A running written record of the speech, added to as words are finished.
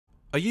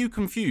Are you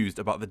confused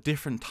about the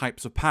different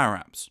types of Power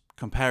Apps,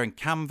 comparing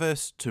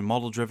Canvas to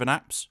model-driven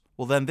apps?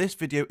 Well then this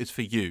video is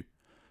for you.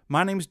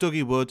 My name is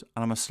Dougie Wood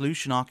and I'm a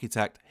solution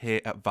architect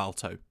here at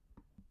Valto.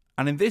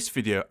 And in this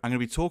video I'm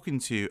going to be talking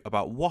to you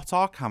about what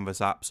are Canvas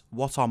apps,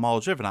 what are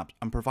model-driven apps,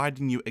 and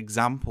providing you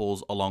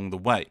examples along the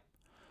way.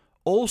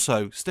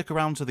 Also, stick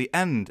around to the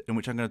end in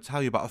which I'm going to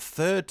tell you about a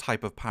third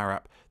type of Power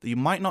App that you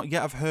might not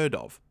yet have heard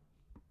of.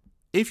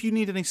 If you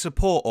need any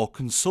support or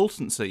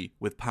consultancy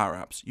with Power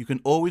Apps, you can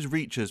always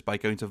reach us by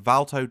going to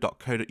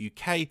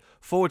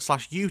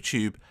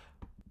valto.co.uk/YouTube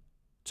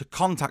to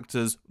contact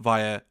us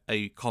via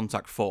a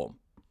contact form.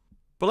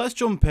 But let's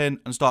jump in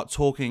and start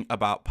talking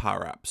about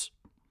Power Apps.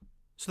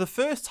 So the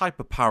first type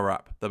of Power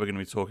App that we're going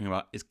to be talking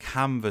about is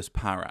Canvas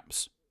Power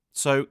Apps.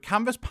 So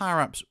Canvas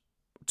Power Apps,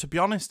 to be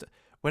honest,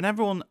 when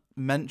everyone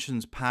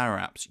mentions Power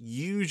Apps,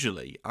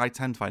 usually I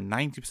tend to find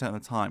 90% of the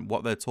time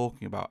what they're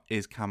talking about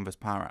is Canvas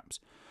Power Apps.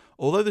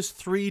 Although there's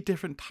three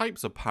different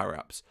types of Power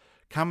Apps,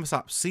 Canvas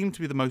apps seem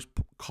to be the most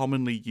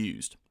commonly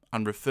used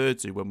and referred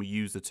to when we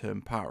use the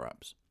term Power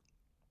Apps.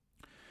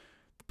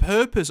 The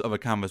purpose of a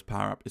Canvas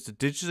Power App is to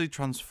digitally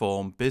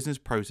transform business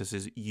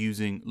processes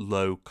using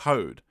low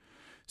code.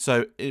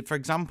 So, for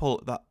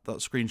example, that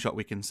screenshot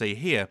we can see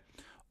here,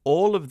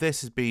 all of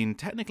this has been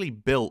technically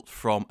built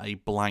from a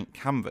blank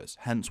canvas,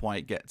 hence why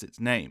it gets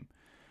its name.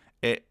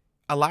 It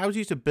allows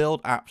you to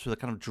build apps with a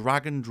kind of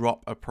drag and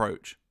drop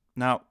approach.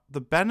 Now,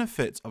 the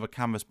benefit of a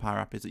Canvas Power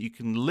App is that you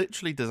can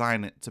literally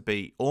design it to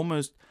be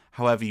almost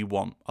however you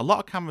want. A lot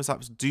of Canvas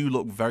apps do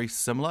look very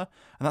similar,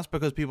 and that's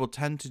because people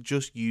tend to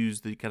just use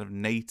the kind of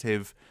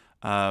native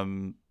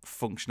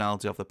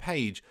functionality of the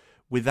page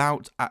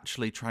without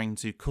actually trying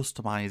to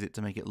customize it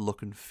to make it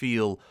look and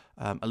feel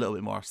a little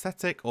bit more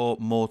aesthetic or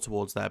more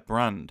towards their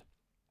brand.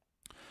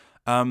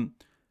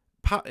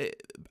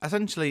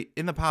 Essentially,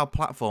 in the Power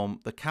Platform,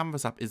 the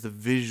Canvas app is the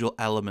visual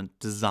element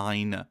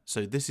designer.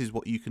 So this is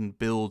what you can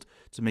build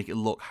to make it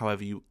look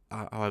however you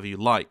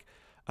like.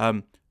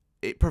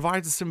 It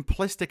provides a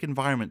simplistic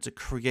environment to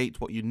create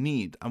what you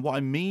need. And what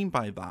I mean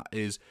by that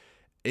is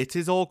it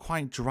is all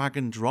quite drag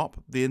and drop,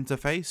 the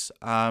interface.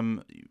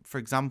 For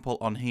example,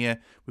 on here,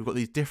 we've got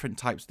these different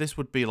types. This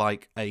would be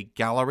like a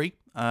gallery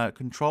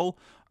control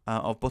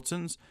of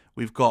buttons.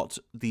 We've got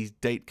these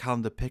date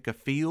calendar picker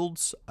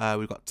fields,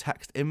 we've got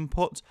text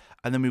input,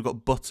 and then we've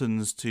got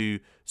buttons to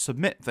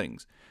submit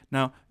things.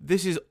 Now,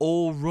 this is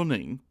all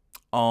running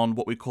on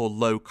what we call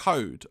low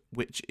code,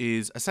 which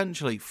is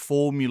essentially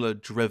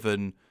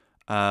formula-driven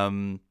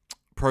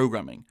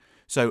programming.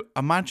 So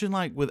imagine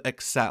like with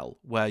Excel,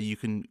 where you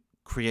can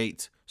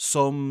create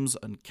sums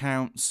and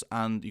counts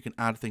and you can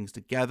add things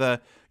together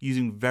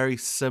using very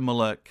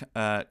similar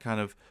kind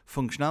of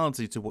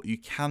functionality to what you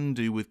can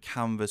do with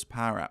Canvas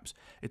Power Apps.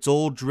 It's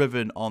all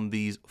driven on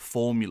these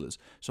formulas.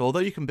 So although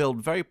you can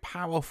build very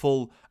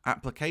powerful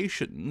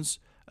applications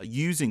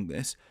using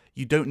this,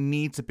 you don't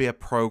need to be a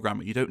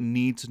programmer. You don't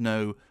need to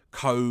know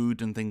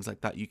code and things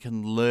like that. You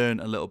can learn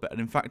a little bit. And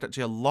in fact,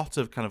 actually a lot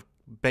of kind of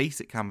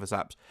basic Canvas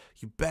apps,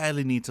 you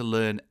barely need to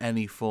learn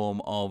any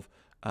form of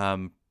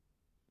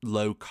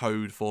low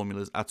code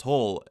formulas at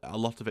all. A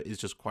lot of it is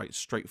just quite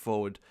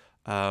straightforward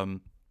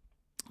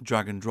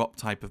drag and drop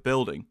type of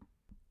building.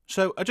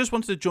 So I just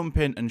wanted to jump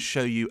in and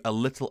show you a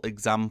little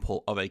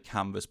example of a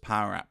Canvas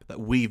Power App that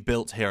we've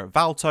built here at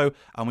Valto,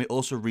 and we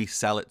also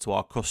resell it to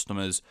our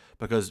customers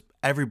because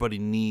everybody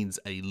needs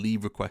a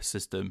leave request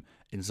system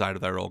inside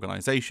of their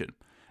organization.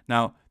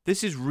 Now,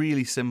 this is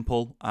really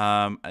simple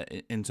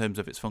in terms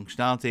of its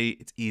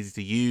functionality. It's easy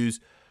to use.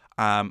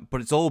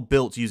 But it's all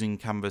built using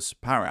Canvas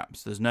Power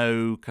Apps. There's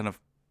no kind of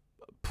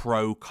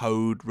pro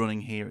code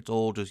running here. It's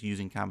all just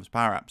using Canvas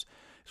Power Apps.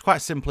 It's quite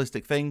a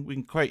simplistic thing. We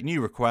can create new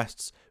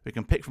requests. We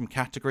can pick from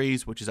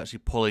categories, which is actually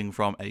pulling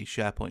from a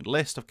SharePoint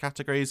list of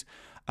categories.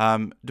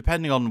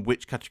 Depending on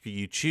which category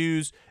you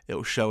choose, it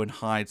will show and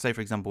hide. Say,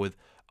 for example, with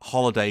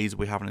holidays,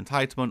 we have an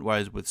entitlement,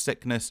 whereas with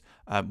sickness,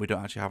 we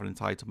don't actually have an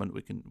entitlement.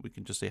 We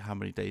can just see how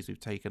many days we've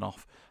taken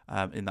off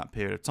in that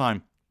period of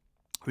time.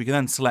 We can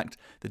then select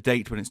the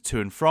date when it's to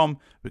and from.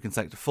 We can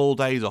select full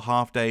days or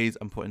half days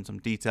and put in some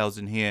details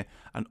in here.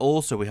 And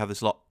also we have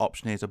this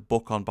option here to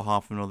book on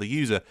behalf of another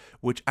user,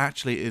 which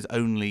actually is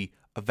only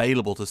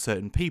available to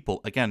certain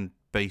people, again,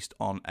 based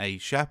on a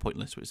SharePoint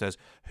list, which says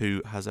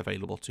who has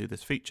available to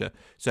this feature.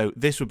 So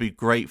this would be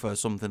great for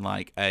something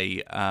like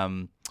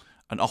an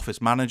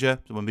office manager.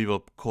 So when people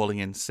are calling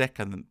in sick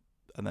and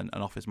then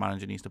an office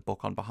manager needs to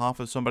book on behalf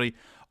of somebody,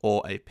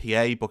 or a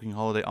PA booking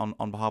holiday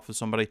on behalf of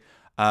somebody.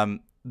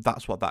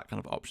 That's what that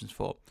kind of option's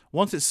for.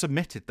 Once it's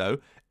submitted, though,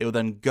 it will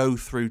then go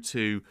through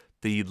to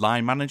the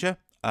line manager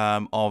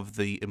of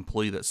the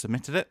employee that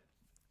submitted it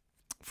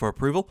for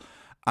approval.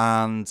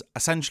 And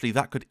essentially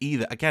that could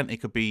either, again,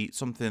 it could be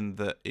something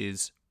that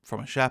is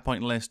from a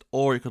SharePoint list,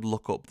 or you could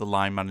look up the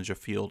line manager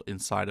field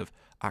inside of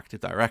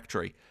Active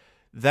Directory.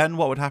 Then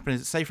what would happen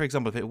is, say, for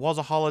example, if it was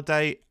a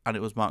holiday and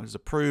it was marked as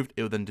approved,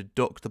 it would then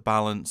deduct the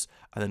balance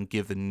and then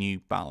give the new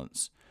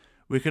balance.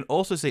 We can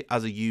also see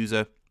as a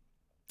user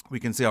We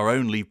can see our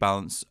own leave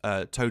balance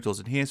totals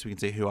in here, so we can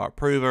see who our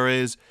approver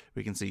is.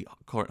 We can see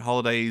current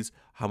holidays,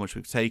 how much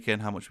we've taken,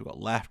 how much we've got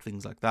left,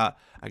 things like that.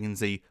 I can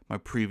see my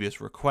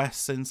previous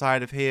requests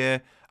inside of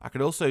here. I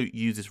could also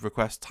use this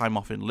request time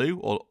off in lieu,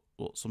 or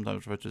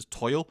sometimes referred to as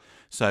toil.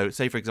 So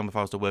say, for example, if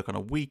I was to work on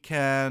a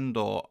weekend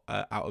or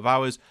out of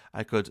hours,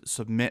 I could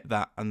submit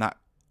that, and that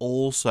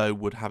also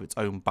would have its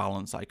own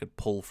balance that I could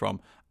pull from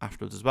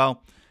afterwards as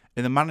well.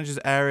 In the managers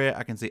area,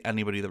 I can see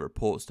anybody that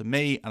reports to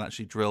me and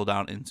actually drill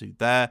down into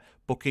their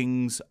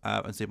bookings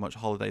and see how much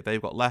holiday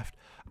they've got left.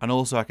 And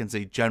also I can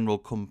see general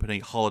company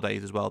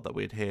holidays as well that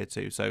we adhere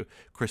to. So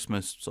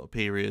Christmas sort of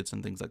periods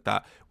and things like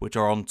that, which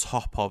are on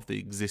top of the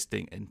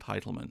existing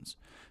entitlements.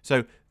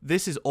 So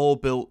this is all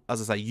built, as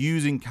I say,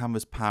 using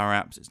Canvas Power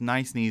Apps. It's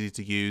nice and easy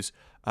to use.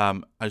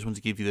 I just want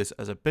to give you this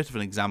as a bit of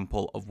an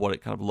example of what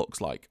it kind of looks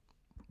like.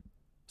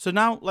 So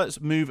now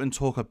let's move and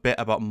talk a bit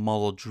about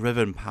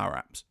model-driven Power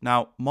Apps.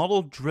 Now,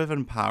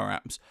 model-driven Power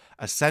Apps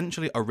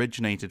essentially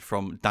originated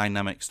from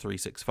Dynamics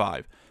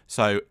 365.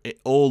 So it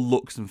all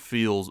looks and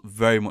feels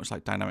very much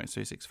like Dynamics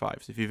 365.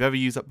 So if you've ever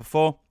used that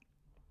before,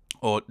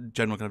 or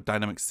general kind of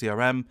Dynamics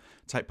CRM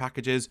type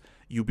packages,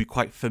 you'll be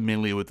quite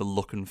familiar with the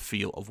look and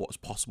feel of what's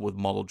possible with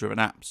model-driven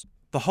apps.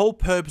 The whole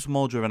purpose of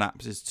model-driven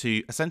apps is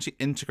to essentially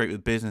integrate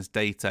with business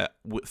data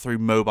through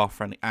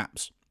mobile-friendly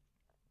apps.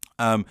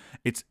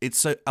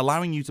 It's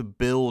allowing you to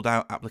build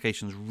out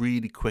applications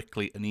really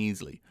quickly and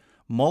easily.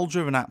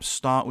 Model-driven apps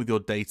start with your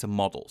data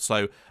model.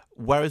 So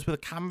whereas with a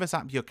Canvas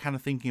app, you're kind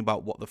of thinking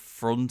about what the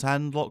front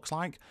end looks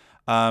like.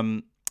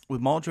 With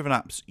model-driven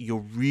apps,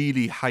 you're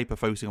really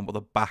hyper-focusing on what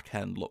the back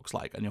end looks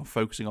like, and you're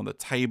focusing on the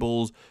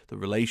tables, the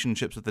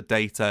relationships with the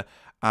data,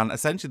 and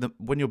essentially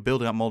when you're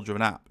building a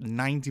model-driven app,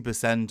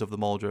 90% of the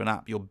model-driven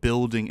app you're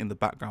building in the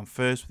background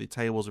first with your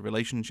tables and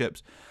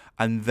relationships,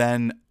 and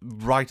then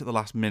right at the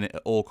last minute,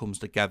 it all comes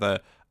together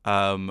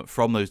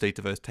from those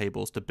Dataverse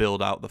tables to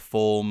build out the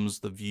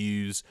forms, the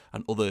views,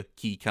 and other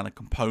key kind of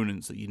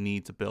components that you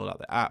need to build out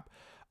the app.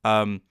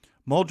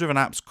 Model-driven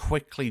apps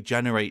quickly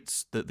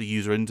generates the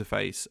user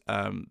interface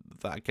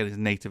that again is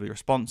natively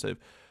responsive.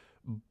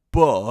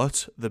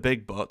 But the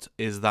big but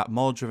is that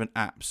model-driven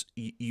apps,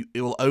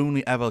 it will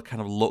only ever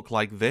kind of look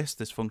like this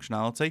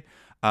functionality.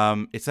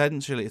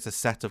 Essentially, it's a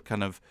set of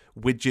kind of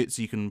widgets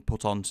you can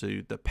put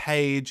onto the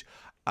page,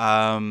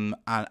 and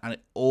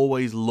it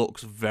always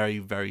looks very,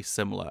 very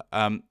similar.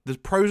 There's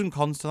pros and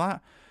cons to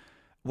that.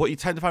 What you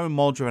tend to find with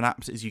model-driven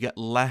apps is you get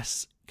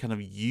less kind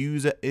of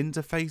user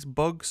interface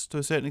bugs to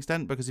a certain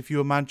extent, because if you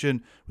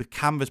imagine with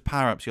Canvas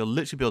Power Apps, you're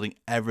literally building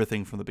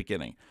everything from the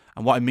beginning.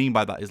 And what I mean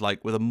by that is,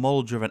 like, with a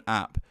model-driven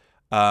app,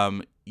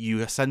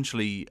 you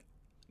essentially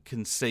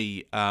can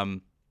see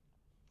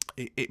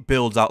it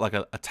builds out like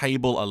a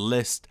table, a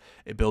list.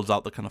 It builds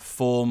out the kind of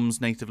forms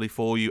natively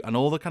for you, and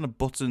all the kind of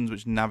buttons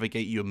which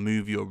navigate you and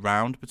move you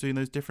around between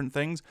those different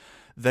things.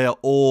 They are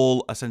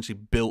all essentially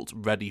built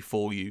ready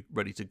for you,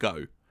 ready to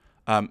go.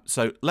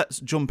 So let's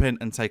jump in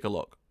and take a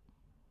look.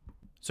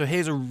 So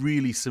here's a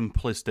really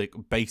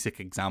simplistic,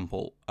 basic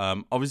example.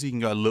 Obviously, you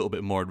can go a little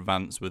bit more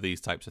advanced with these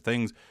types of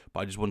things,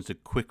 but I just wanted to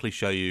quickly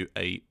show you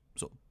a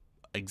sort of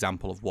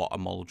example of what a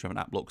model-driven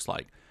app looks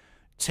like.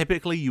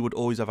 Typically, you would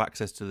always have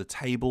access to the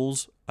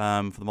tables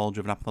for the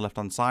model-driven app on the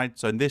left-hand side.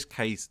 So in this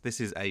case,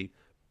 this is a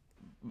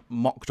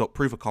mocked-up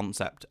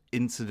proof-of-concept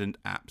incident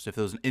app. So if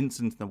there was an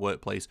incident in the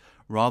workplace,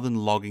 rather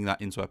than logging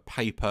that into a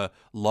paper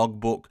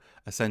logbook,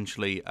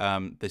 essentially,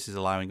 this is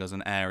allowing us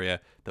an area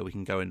that we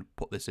can go and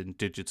put this in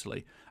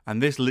digitally.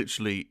 And this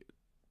literally,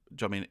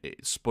 I mean,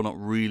 it spun up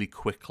really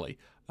quickly.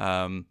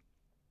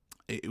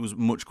 It was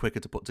much quicker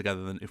to put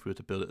together than if we were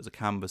to build it as a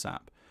Canvas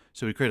app.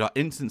 So we create our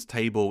instance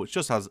table, which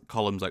just has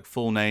columns like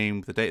full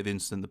name, the date of the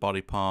incident, the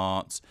body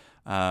parts,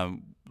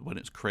 when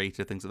it's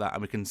created, things like that.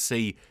 And we can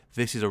see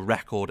this is a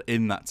record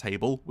in that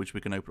table, which we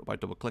can open up by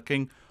double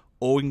clicking,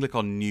 or we can click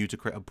on new to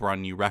create a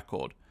brand new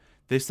record.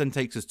 This then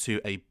takes us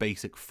to a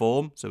basic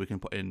form, so we can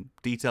put in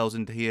details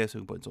into here. So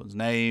we can put in someone's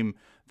name,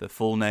 the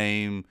full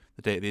name,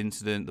 the date of the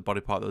incident, the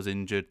body part that was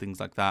injured, things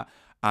like that.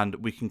 And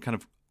we can kind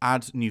of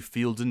add new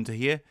fields into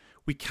here.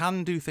 We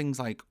can do things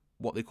like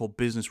what they call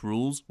business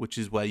rules, which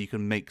is where you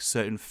can make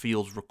certain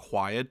fields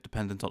required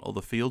dependent on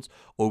other fields,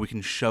 or we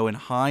can show and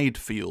hide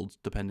fields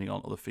depending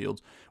on other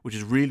fields, which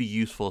is really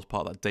useful as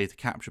part of that data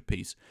capture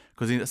piece.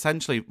 Because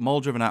essentially,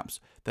 model-driven apps,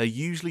 they're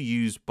usually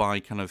used by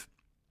kind of,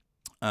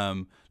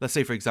 let's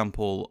say, for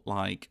example,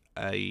 like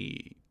a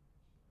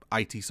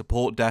IT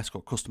support desk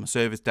or customer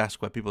service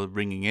desk where people are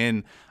ringing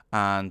in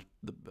and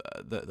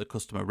the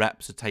customer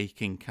reps are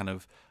taking kind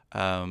of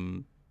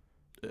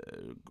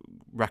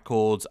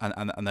records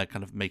and they're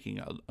kind of making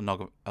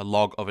a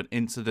log of an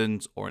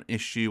incident or an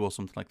issue or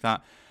something like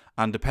that.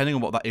 And depending on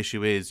what that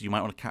issue is, you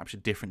might want to capture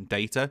different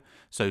data.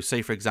 So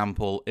say, for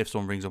example, if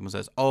someone rings up and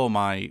says, oh,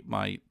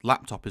 my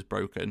laptop is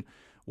broken,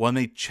 when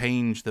they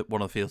change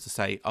one of the fields to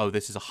say, oh,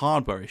 this is a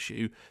hardware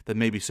issue, then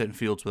maybe certain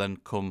fields will then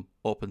come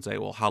up and say,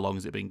 well, how long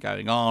has it been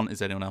going on?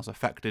 Is anyone else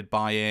affected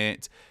by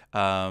it?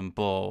 Blah,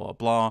 blah,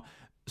 blah.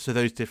 So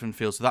those different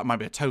fields, so that might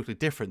be a totally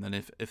different than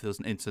if there was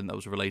an incident that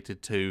was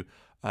related to,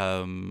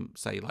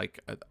 say, like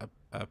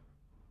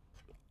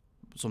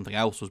something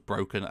else was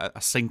broken,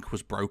 a sink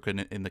was broken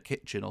in the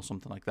kitchen or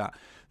something like that.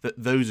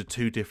 Those are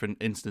two different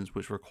incidents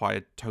which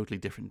require totally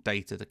different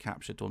data to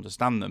capture to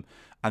understand them,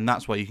 and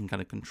that's where you can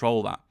kind of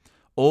control that.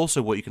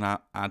 Also, what you can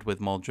add with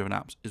model-driven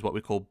apps is what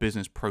we call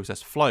business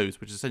process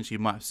flows, which is essentially, you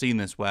might have seen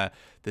this, where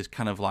there's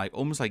kind of like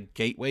almost like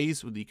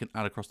gateways that you can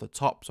add across the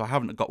top. So I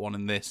haven't got one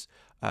in this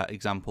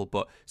example,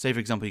 but say, for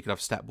example, you could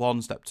have step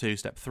 1, step 2,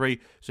 step 3.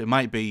 So it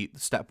might be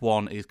step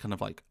 1 is kind of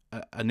like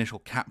initial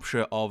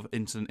capture of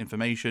incident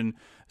information.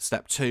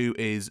 Step 2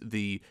 is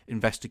the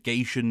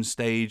investigation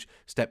stage.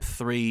 Step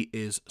 3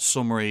 is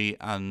summary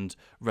and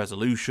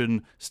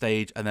resolution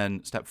stage. And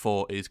then step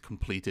 4 is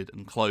completed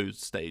and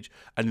closed stage.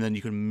 And then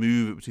you can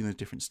move it between those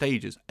different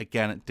stages.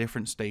 Again, at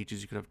different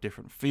stages, you could have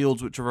different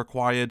fields which are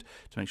required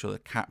to make sure they're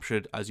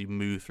captured as you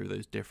move through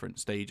those different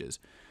stages.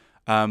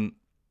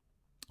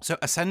 So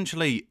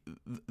essentially,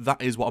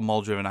 that is what a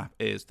model-driven app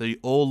is. They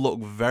all look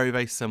very,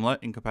 very similar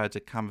in compared to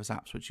Canvas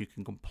apps, which you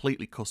can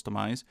completely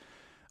customize.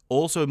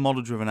 Also, in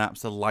model-driven apps,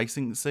 the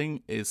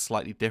licensing is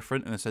slightly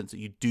different in the sense that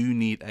you do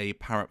need a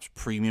Power Apps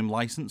Premium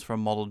license for a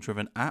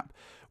model-driven app,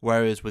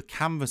 whereas with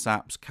Canvas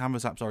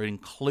apps are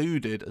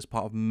included as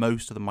part of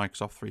most of the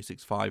Microsoft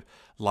 365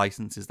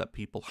 licenses that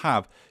people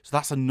have. So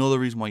that's another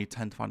reason why you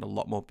tend to find a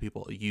lot more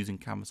people are using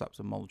Canvas apps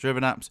and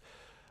model-driven apps.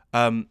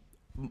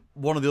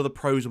 One of the other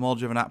pros of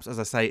model-driven apps, as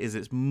I say, is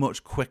it's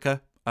much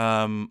quicker,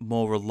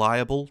 more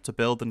reliable to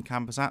build than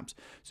Canvas apps.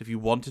 So if you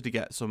wanted to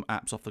get some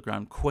apps off the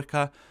ground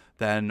quicker,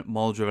 then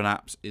model-driven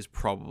apps is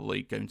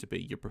probably going to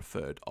be your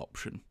preferred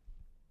option.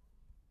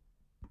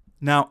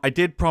 Now, I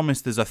did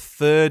promise there's a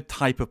third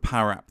type of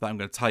Power App that I'm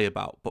going to tell you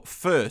about, but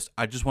first,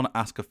 I just want to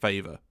ask a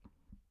favor.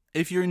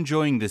 If you're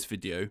enjoying this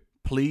video,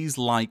 please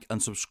like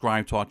and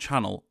subscribe to our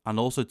channel, and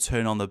also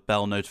turn on the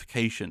bell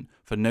notification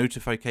for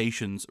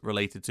notifications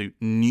related to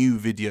new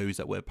videos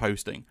that we're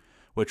posting.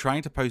 We're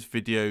trying to post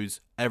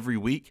videos every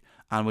week,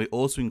 and we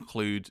also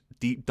include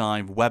deep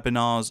dive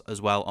webinars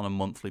as well on a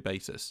monthly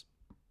basis.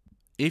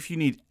 If you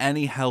need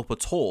any help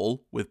at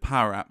all with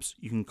Power Apps,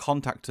 you can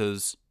contact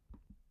us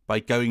by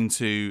going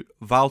to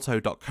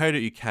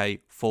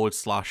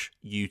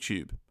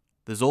valto.co.uk/YouTube.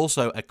 There's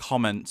also a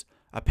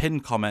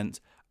pinned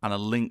comment, and a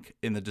link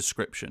in the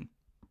description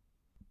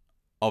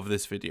of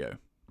this video.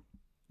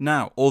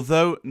 Now,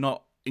 although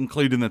not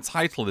included in the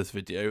title of this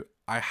video,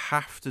 I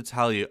have to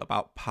tell you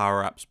about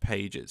Power Apps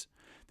Pages.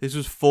 This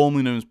was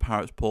formerly known as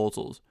Power Apps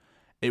Portals.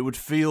 It would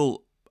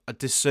feel a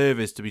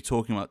disservice to be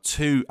talking about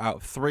 2 out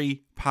of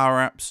 3 Power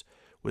Apps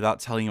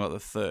without telling you about the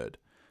third.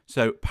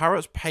 So Power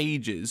Apps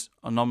Pages,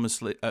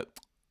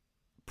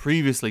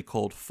 previously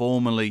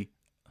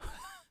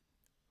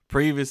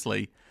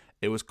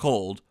it was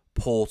called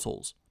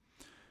Portals.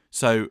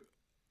 So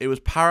it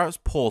was Power Apps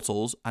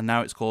Portals, and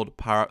now it's called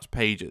Power Apps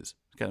Pages.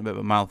 It's getting a bit of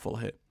a mouthful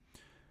here.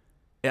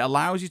 It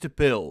allows you to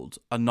build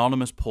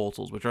anonymous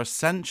portals, which are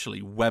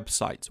essentially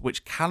websites,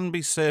 which can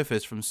be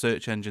surfaced from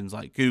search engines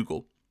like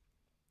Google.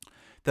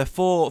 They're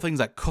for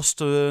things like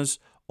customers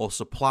or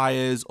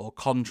suppliers or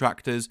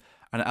contractors,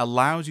 and it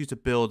allows you to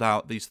build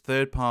out these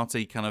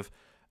third-party kind of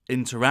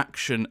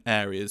interaction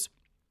areas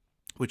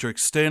which are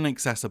externally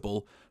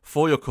accessible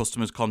for your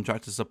customers,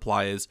 contractors,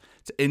 suppliers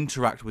to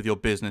interact with your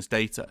business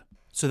data.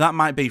 So that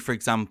might be, for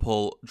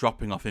example,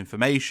 dropping off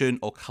information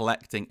or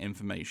collecting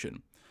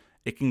information.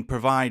 It can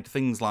provide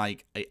things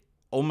like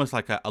almost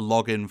like a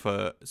login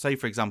for, say,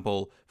 for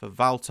example, for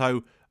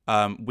Valto,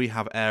 we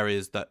have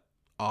areas that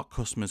our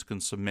customers can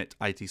submit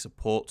IT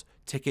support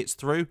tickets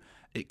through.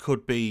 It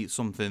could be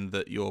something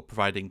that you're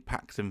providing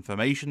PAX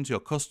information to your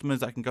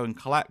customers that can go and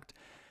collect.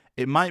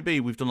 It might be,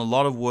 we've done a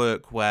lot of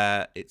work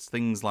where it's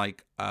things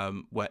like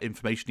where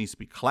information needs to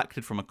be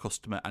collected from a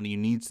customer, and you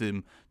need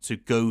them to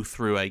go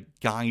through a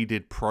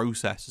guided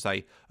process to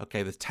say,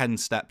 okay, there's 10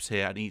 steps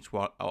here, and each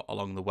one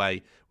along the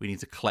way, we need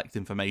to collect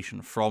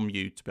information from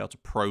you to be able to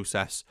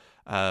process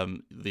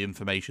the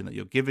information that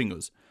you're giving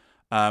us.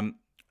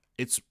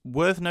 It's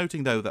worth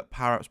noting, though, that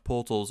Power Apps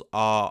Portals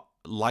are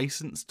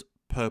licensed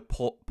per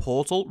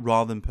portal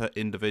rather than per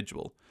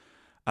individual.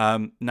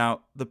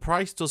 Now, the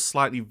price does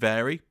slightly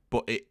vary,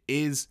 but it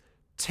is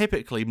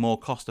typically more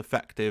cost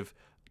effective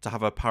to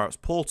have a Power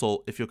Apps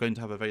portal if you're going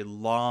to have a very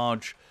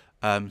large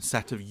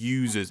set of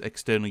users,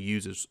 external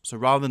users. So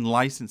rather than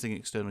licensing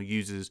external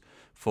users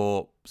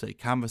for, say,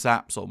 Canvas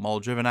apps or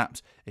model-driven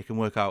apps, it can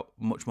work out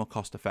much more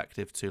cost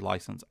effective to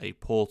license a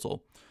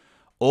portal.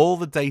 All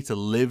the data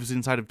lives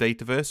inside of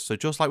Dataverse, so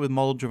just like with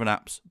model-driven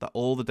apps, that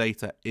all the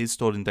data is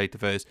stored in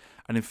Dataverse,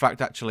 and in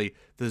fact, actually,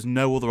 there's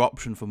no other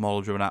option for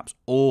model-driven apps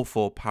or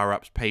for Power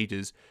Apps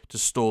Pages to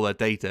store their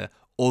data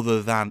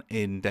other than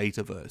in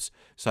Dataverse.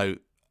 So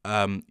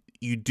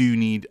you do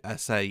need,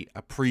 say,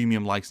 a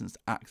premium license to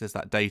access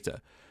that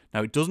data.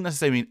 Now, it doesn't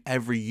necessarily mean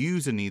every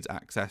user needs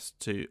access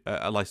to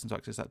a license to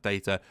access that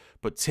data,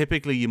 but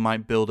typically you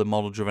might build a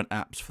model-driven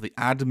apps for the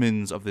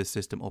admins of this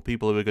system or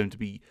people who are going to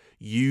be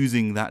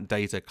using that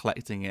data,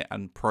 collecting it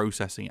and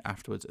processing it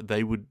afterwards.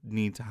 They would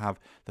need to have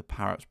the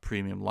Power Apps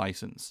Premium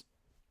license.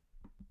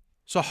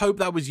 So I hope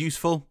that was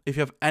useful. If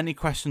you have any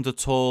questions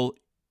at all,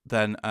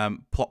 then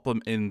plop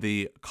them in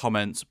the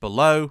comments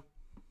below.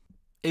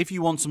 If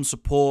you want some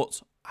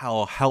support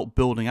or help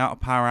building out a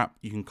Power App,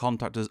 you can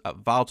contact us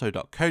at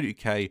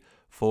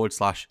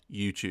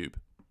valto.co.uk/YouTube.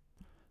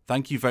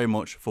 Thank you very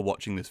much for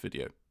watching this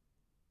video.